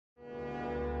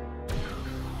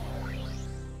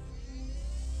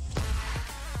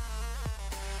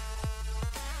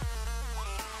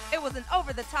It was an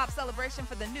over-the-top celebration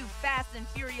for the new Fast and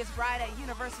Furious ride at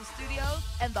Universal Studios,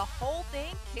 and the whole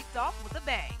thing kicked off with a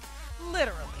bang.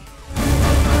 Literally.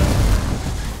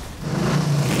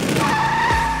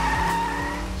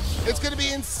 It's going to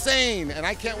be insane, and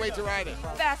I can't wait to ride it.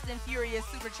 Fast and Furious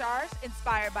Supercharged,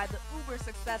 inspired by the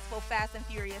uber-successful Fast and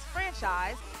Furious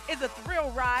franchise, is a thrill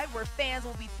ride where fans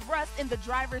will be thrust in the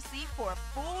driver's seat for a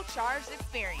full charged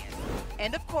experience.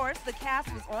 And of course, the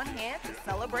cast was on hand to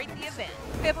celebrate the event.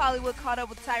 HipHollywood caught up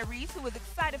with Tyrese, who was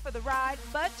excited for the ride,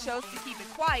 but chose to keep it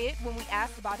quiet when we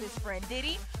asked about his friend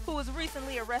Diddy, who was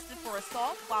recently arrested for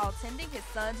assault while attending his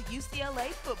son's UCLA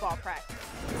football practice.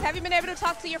 Have you been able to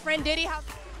talk to your friend Diddy?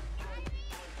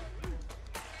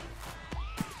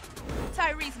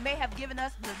 Tyrese may have given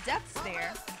us the death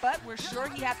stare, but we're sure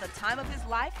he had the time of his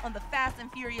life on the Fast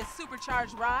and Furious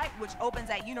Supercharged ride, which opens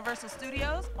at Universal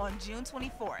Studios on June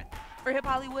 24th. For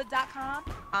HipHollywood.com,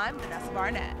 I'm Vanessa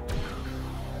Barnett.